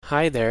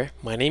Hi there,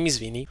 my name is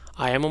Vini.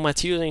 I am a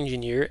material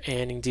engineer,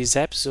 and in this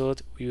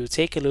episode, we will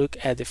take a look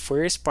at the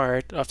first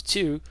part of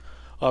two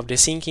of the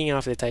sinking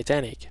of the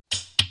Titanic.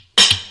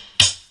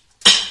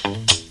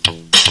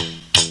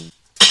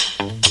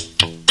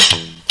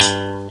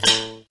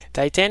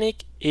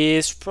 Titanic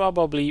is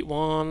probably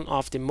one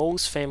of the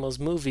most famous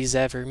movies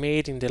ever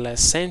made in the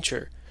last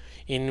century,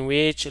 in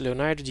which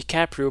Leonardo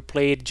DiCaprio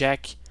played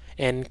Jack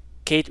and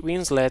Kate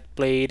Winslet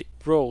played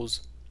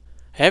Rose.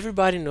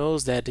 Everybody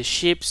knows that the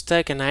ship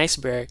struck an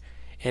iceberg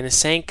and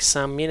sank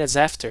some minutes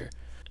after,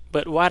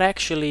 but what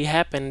actually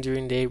happened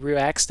during the real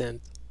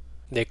accident?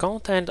 The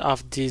content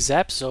of this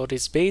episode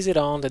is based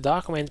on the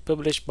document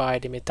published by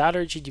the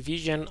Metallurgy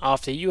Division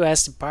of the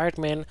U.S.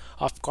 Department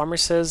of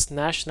Commerce's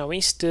National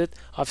Institute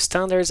of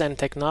Standards and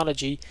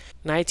Technology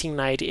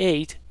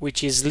 1998,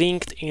 which is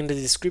linked in the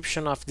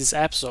description of this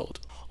episode.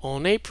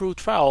 On April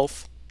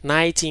 12,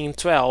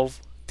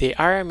 1912, the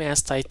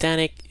RMS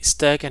Titanic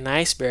struck an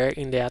iceberg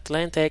in the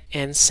Atlantic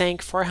and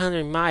sank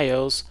 400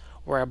 miles,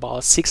 or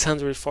about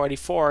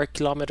 644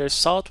 kilometers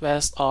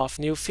southwest of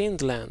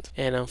Newfoundland,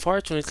 and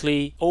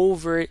unfortunately,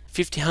 over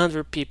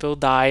 1,500 people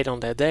died on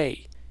that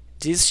day.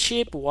 This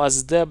ship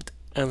was dubbed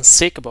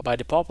unsinkable by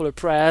the popular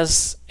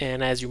press,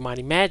 and as you might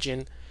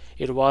imagine,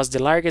 it was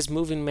the largest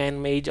moving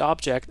man-made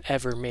object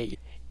ever made.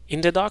 In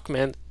the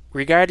document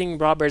regarding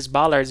Robert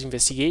Ballard's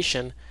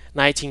investigation,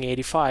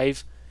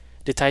 1985,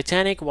 the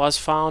Titanic was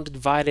found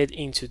divided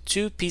into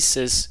two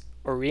pieces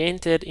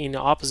oriented in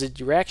opposite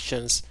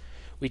directions,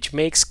 which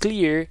makes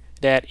clear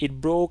that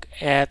it broke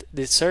at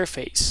the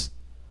surface.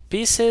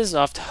 Pieces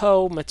of the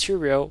hull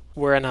material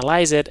were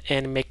analyzed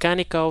and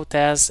mechanical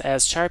tests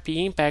as sharp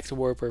impact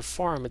were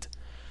performed,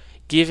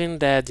 given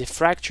that the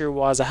fracture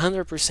was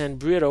 100%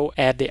 brittle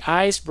at the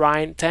ice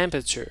brine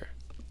temperature.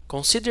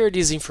 Consider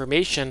this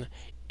information.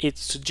 It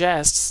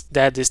suggests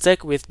that the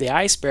stuck with the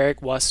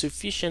iceberg was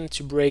sufficient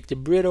to break the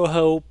brittle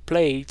hull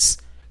plates,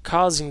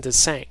 causing the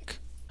sink.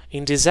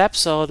 In this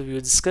episode, we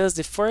will discuss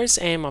the first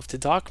aim of the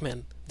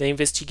document, the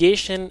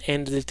investigation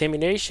and the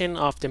determination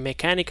of the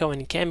mechanical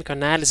and chemical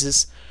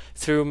analysis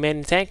through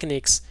many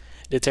techniques,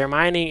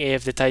 determining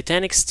if the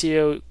Titanic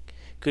steel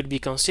could be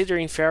considered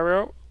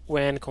inferior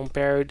when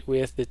compared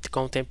with the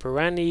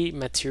contemporary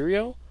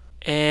material.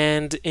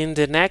 And in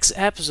the next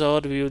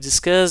episode, we will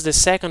discuss the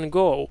second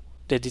goal,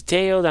 the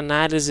detailed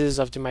analysis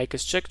of the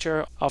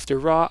microstructure of the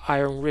raw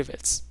iron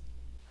rivets.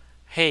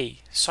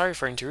 Hey, sorry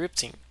for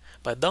interrupting,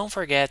 but don't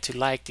forget to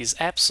like this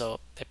episode,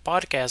 the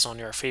podcast on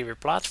your favorite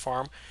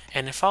platform,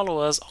 and follow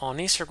us on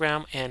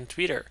Instagram and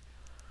Twitter.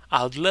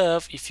 I'd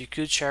love if you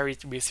could share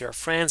it with your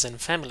friends and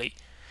family.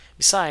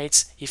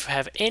 Besides, if you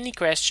have any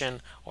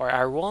question or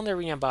are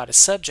wondering about a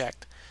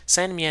subject,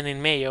 send me an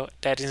email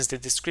that is in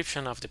the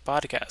description of the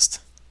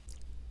podcast.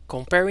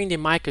 Comparing the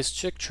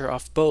microstructure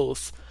of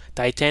both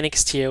Titanic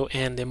steel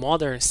and the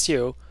modern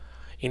steel,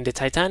 in the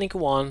Titanic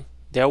one,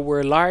 there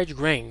were large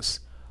grains,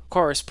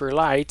 coarse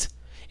perlite,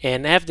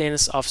 and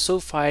evidence of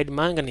sulfide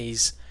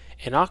manganese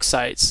and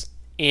oxides,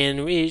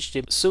 in which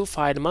the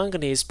sulfide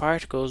manganese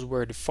particles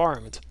were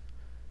deformed.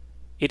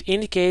 It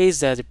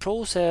indicates that the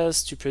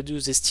process to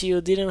produce the steel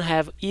didn't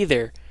have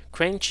either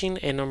quenching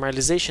and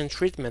normalization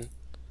treatment,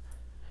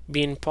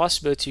 being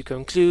possible to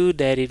conclude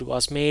that it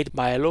was made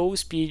by a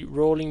low-speed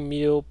rolling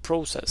mill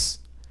process.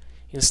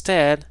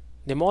 Instead,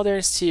 the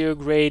modern steel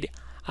grade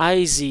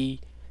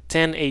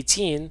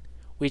IZ1018,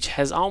 which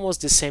has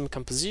almost the same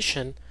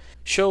composition,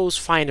 shows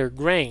finer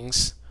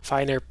grains,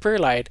 finer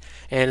perlite,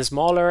 and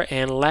smaller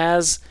and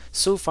less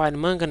sulfide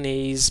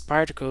manganese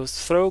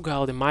particles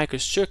throughout the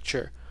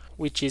microstructure,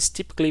 which is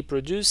typically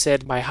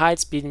produced by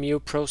high-speed mill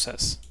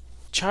process.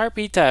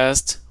 Charpy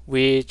test,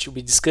 which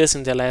we discussed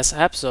in the last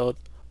episode,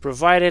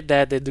 provided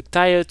that the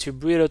ductile to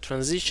brittle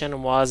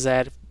transition was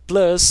at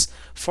plus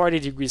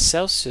 40 degrees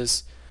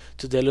Celsius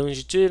to the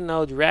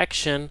longitudinal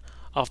direction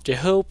of the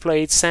hull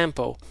plate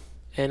sample,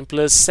 and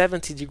plus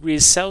 70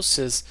 degrees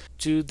Celsius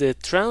to the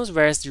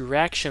transverse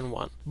direction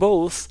one,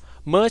 both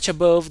much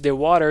above the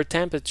water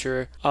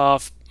temperature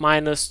of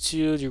minus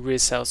 2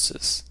 degrees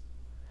Celsius.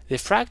 The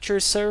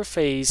fracture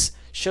surface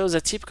shows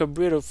a typical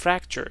brittle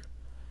fracture.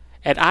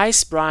 At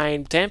ice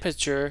brine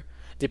temperature,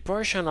 the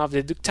portion of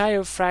the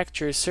ductile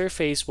fracture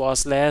surface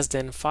was less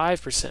than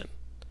 5%.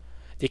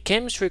 The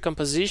chemistry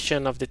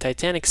composition of the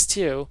Titanic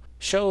steel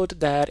showed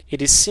that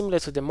it is similar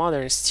to the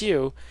modern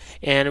steel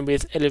and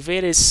with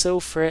elevated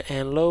sulfur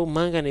and low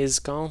manganese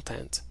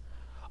content.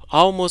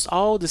 Almost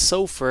all the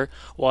sulfur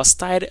was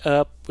tied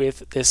up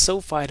with the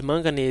sulfide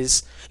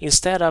manganese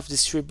instead of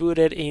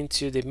distributed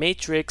into the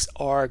matrix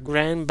or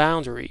grain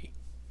boundary.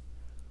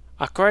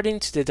 According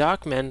to the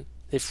document,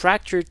 the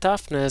fracture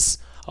toughness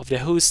of the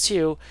hull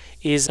steel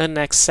is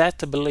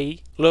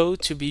unacceptably low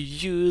to be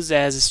used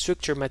as a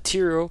structure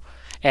material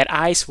at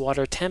ice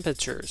water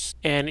temperatures,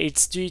 and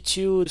it's due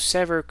to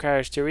several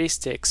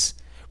characteristics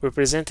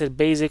represented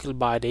basically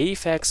by the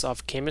effects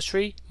of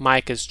chemistry,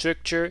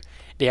 microstructure,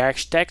 the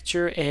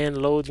architecture, and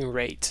loading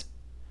rate.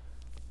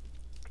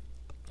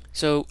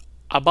 So,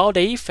 about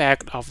the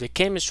effect of the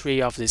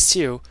chemistry of the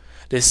steel,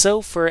 The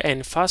sulfur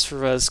and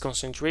phosphorus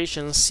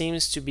concentration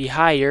seems to be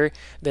higher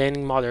than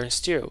in modern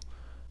steel,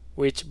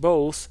 which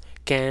both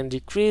can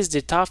decrease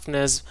the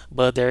toughness,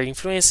 but their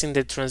influence in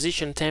the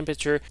transition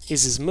temperature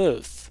is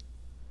smooth.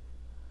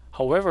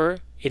 However,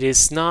 it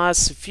is not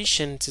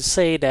sufficient to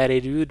say that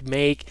it would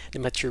make the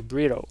material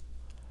brittle.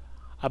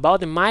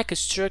 About the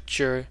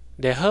microstructure,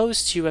 the whole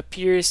steel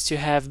appears to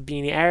have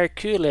been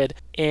air-cooled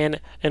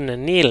and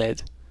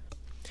unannealed,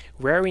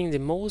 wherein the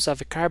most of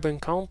the carbon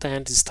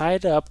content is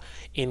tied up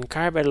in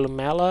carbide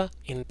lamella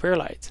in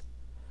pearlite.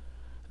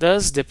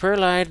 Thus, the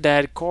pearlite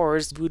that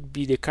cores would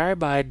be the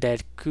carbide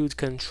that could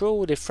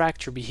control the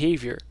fracture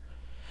behavior.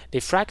 The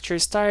fracture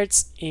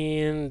starts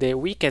in the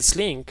weakest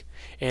link,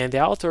 and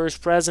the authors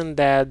present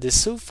that the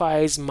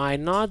sulfides might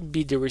not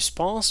be the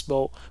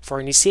responsible for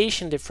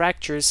initiating the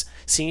fractures,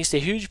 since the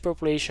huge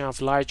population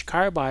of large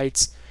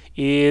carbides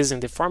is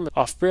in the form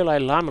of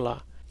pearlite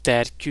lamella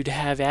that could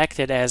have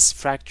acted as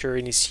fracture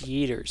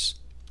initiators.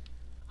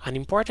 An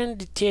important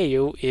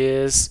detail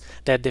is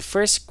that the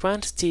first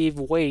quantitative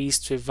ways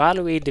to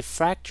evaluate the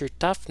fracture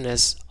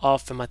toughness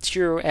of a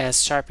material as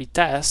Sharpie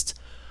test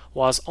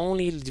was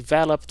only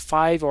developed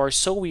 5 or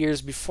so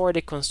years before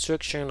the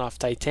construction of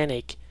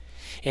Titanic,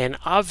 and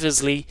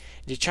obviously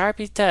the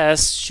Sharpie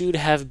test should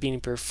have been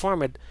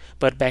performed,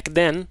 but back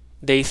then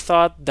they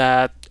thought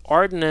that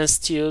ordnance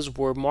steels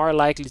were more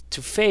likely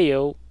to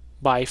fail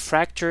by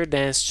fracture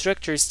than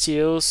structured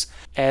steels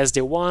as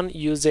the one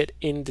used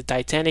in the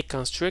Titanic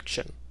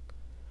construction.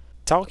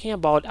 Talking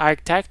about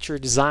architecture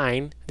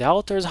design, the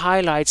authors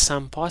highlight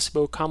some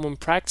possible common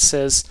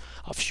practices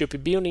of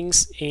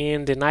shipbuildings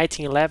in the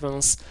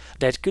 1911s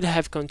that could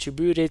have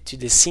contributed to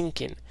the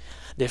sinking.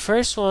 The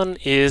first one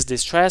is the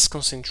stress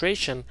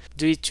concentration.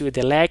 Due to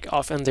the lack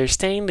of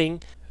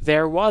understanding,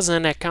 there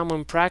wasn't a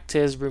common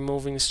practice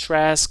removing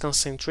stress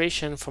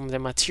concentration from the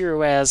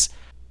material as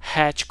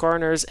hatch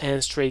corners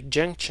and straight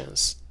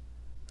junctions.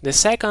 The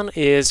second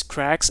is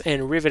cracks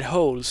and rivet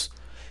holes,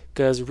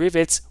 because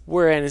rivets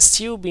were and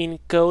still being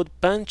cold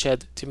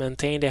punched to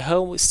maintain the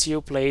whole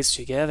steel plates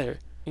together.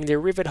 In the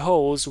rivet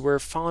holes were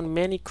found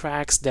many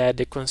cracks that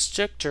the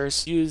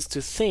constructors used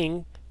to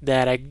think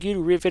that a good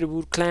rivet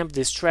would clamp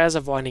the stress,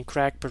 avoiding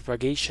crack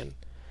propagation.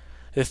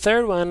 The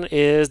third one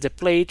is the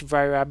plate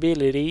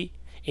variability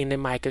in the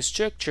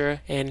microstructure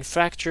and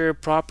fracture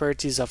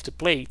properties of the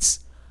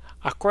plates.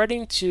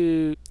 According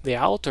to the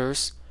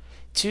authors,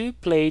 2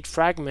 plate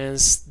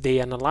fragments they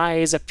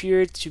analyzed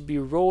appeared to be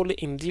rolled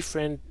in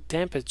different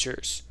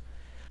temperatures,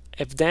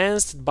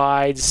 evidenced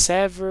by the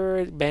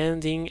severe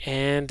bending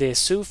and the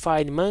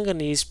sulfide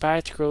manganese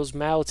particles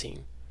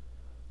melting.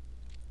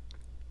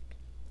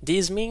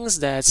 This means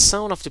that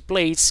some of the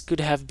plates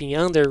could have been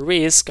under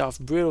risk of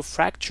brittle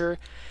fracture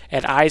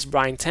at ice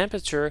brine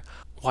temperature,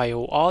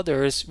 while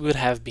others would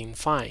have been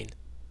fine.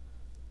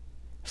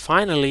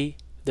 Finally,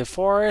 the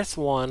fourth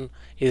one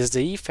is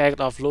the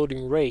effect of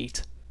loading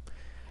rate.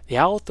 The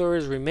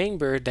authors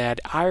remember that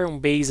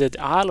iron-based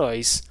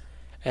alloys,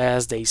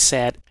 as they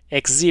said,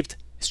 exhibit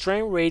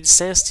strain rate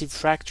sensitive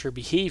fracture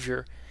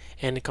behavior,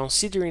 and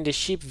considering the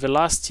ship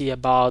velocity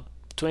about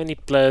 20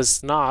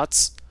 plus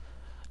knots,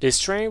 the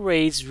strain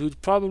rates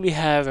would probably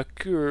have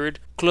occurred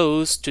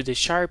close to the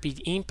Sharpie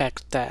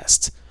impact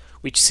test,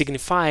 which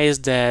signifies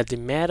that the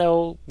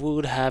metal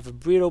would have a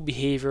brittle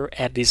behavior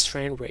at this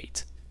strain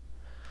rate.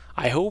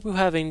 I hope you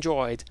have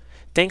enjoyed.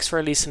 Thanks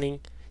for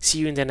listening. See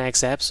you in the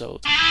next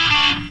episode.